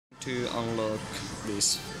To unlock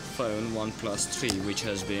this phone OnePlus 3, which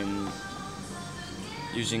has been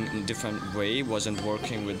using in a different way, wasn't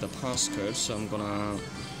working with the passcode, so I'm gonna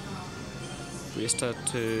restart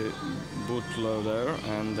to bootloader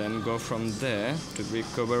and then go from there to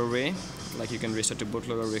recovery. Like you can restart to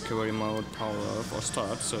bootloader, recovery mode, power off or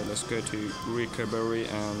start. So let's go to recovery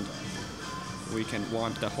and we can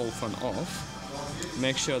wipe the whole phone off.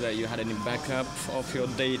 Make sure that you had any backup of your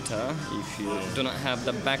data. If you do not have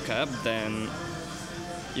the backup, then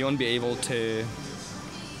you won't be able to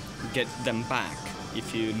get them back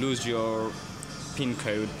if you lose your PIN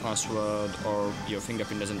code, password, or your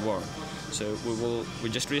fingerprint doesn't work. So we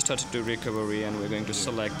just restarted to recovery and we're going to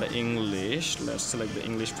select the English. Let's select the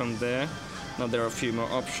English from there. Now there are a few more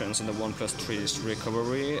options in the OnePlus 3's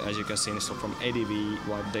recovery. As you can see, install from ADB,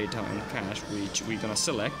 wipe data and cache, which we're gonna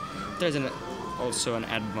select. There's also an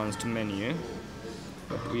advanced menu,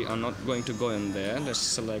 but we are not going to go in there. Let's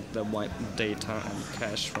select the wipe data and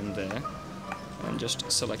cache from there and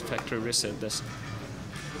just select factory reset. That's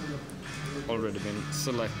already been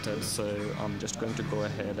selected, so I'm just going to go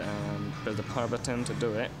ahead and press the power button to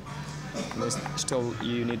do it. Still,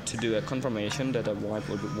 you need to do a confirmation that a wipe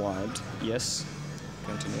will be wiped. Yes,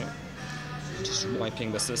 continue. Just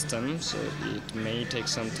wiping the system, so it may take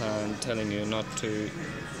some time telling you not to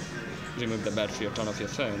remove the battery or turn off your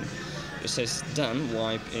phone. It says done,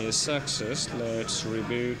 wipe is success. Let's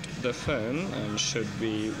reboot the phone and should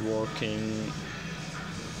be working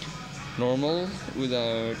normal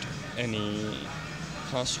without any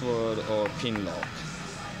password or PIN lock.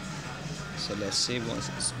 So let's see once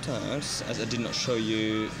it starts. As I did not show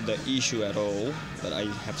you the issue at all, but I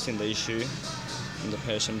have seen the issue when the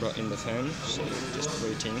person brought in the phone, so just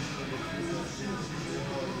waiting.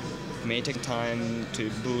 It may take time to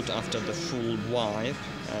boot after the full wipe,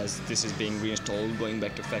 as this is being reinstalled, going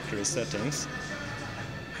back to factory settings.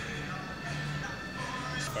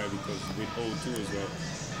 It's fine because with O2 as well.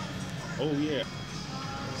 Oh yeah.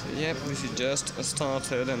 So yep, this is just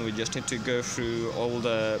started and we just need to go through all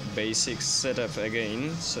the basic setup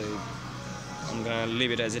again. So I'm gonna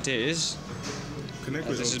leave it as it is.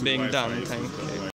 As this is being done, thank you.